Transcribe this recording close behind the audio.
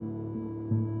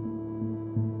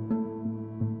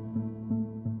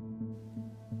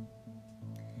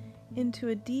Into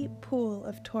a deep pool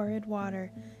of torrid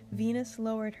water, Venus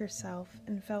lowered herself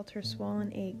and felt her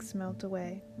swollen aches melt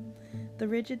away. The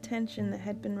rigid tension that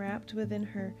had been wrapped within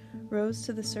her rose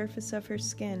to the surface of her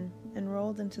skin and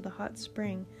rolled into the hot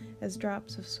spring as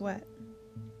drops of sweat.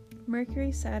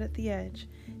 Mercury sat at the edge,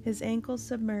 his ankles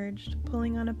submerged,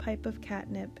 pulling on a pipe of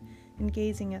catnip and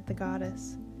gazing at the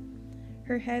goddess.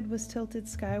 Her head was tilted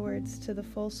skywards to the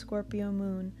full Scorpio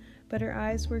moon, but her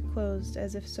eyes were closed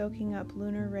as if soaking up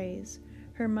lunar rays,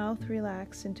 her mouth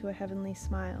relaxed into a heavenly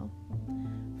smile.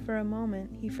 For a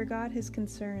moment, he forgot his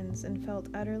concerns and felt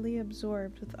utterly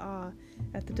absorbed with awe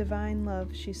at the divine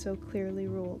love she so clearly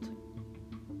ruled.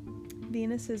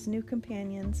 Venus's new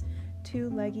companions, two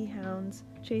leggy hounds,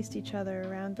 chased each other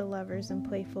around the lovers in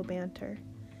playful banter.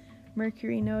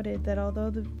 Mercury noted that although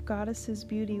the goddess's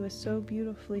beauty was so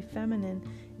beautifully feminine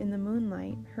in the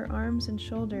moonlight, her arms and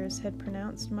shoulders had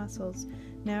pronounced muscles,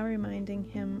 now reminding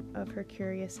him of her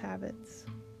curious habits.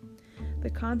 The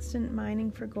constant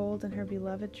mining for gold in her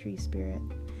beloved tree spirit.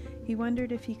 He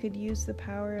wondered if he could use the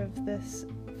power of this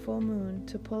full moon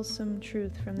to pull some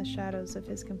truth from the shadows of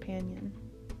his companion.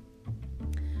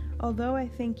 Although I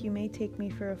think you may take me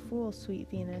for a fool, sweet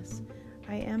Venus,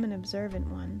 I am an observant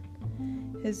one.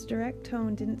 His direct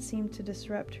tone didn't seem to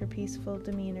disrupt her peaceful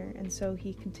demeanor, and so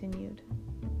he continued.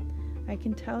 I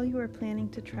can tell you are planning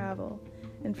to travel,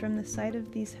 and from the sight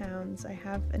of these hounds I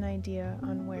have an idea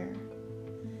on where.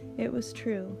 It was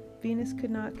true. Venus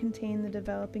could not contain the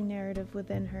developing narrative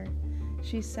within her.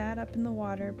 She sat up in the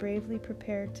water, bravely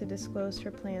prepared to disclose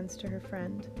her plans to her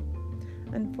friend.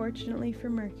 Unfortunately for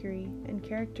Mercury, and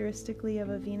characteristically of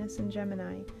a Venus in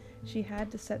Gemini, she had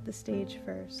to set the stage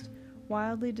first,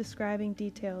 wildly describing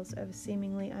details of a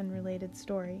seemingly unrelated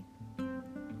story.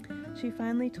 She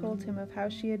finally told him of how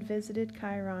she had visited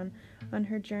Chiron on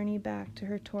her journey back to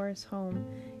her Taurus home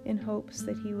in hopes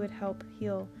that he would help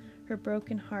heal her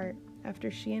broken heart after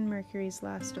she and Mercury's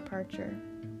last departure.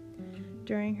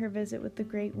 During her visit with the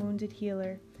great wounded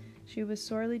healer, she was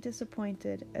sorely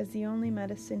disappointed, as the only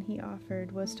medicine he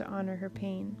offered was to honor her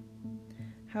pain.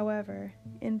 However,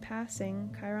 in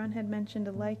passing, Chiron had mentioned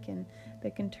a lichen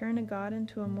that can turn a god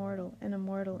into a mortal and a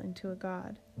mortal into a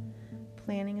god.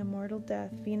 Planning a mortal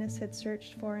death, Venus had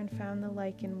searched for and found the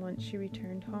lichen once she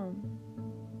returned home.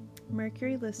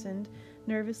 Mercury listened,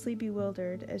 nervously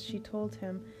bewildered, as she told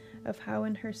him of how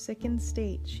in her sickened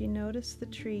state she noticed the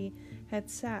tree had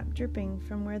sap dripping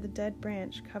from where the dead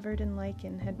branch covered in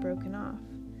lichen had broken off.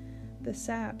 The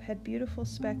sap had beautiful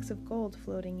specks of gold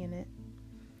floating in it.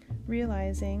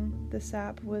 Realizing the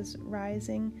sap was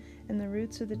rising and the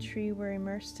roots of the tree were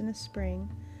immersed in a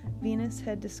spring, Venus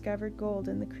had discovered gold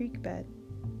in the creek bed.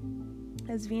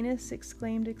 As Venus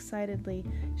exclaimed excitedly,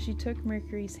 she took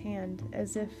Mercury's hand,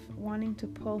 as if wanting to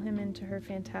pull him into her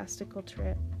fantastical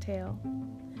tale.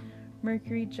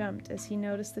 Mercury jumped as he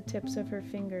noticed the tips of her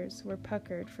fingers were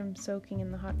puckered from soaking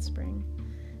in the hot spring.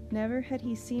 Never had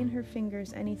he seen her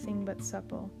fingers anything but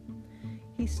supple.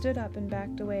 He stood up and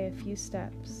backed away a few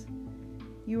steps.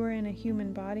 "You are in a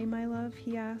human body, my love?"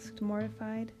 he asked,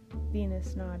 mortified.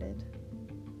 Venus nodded.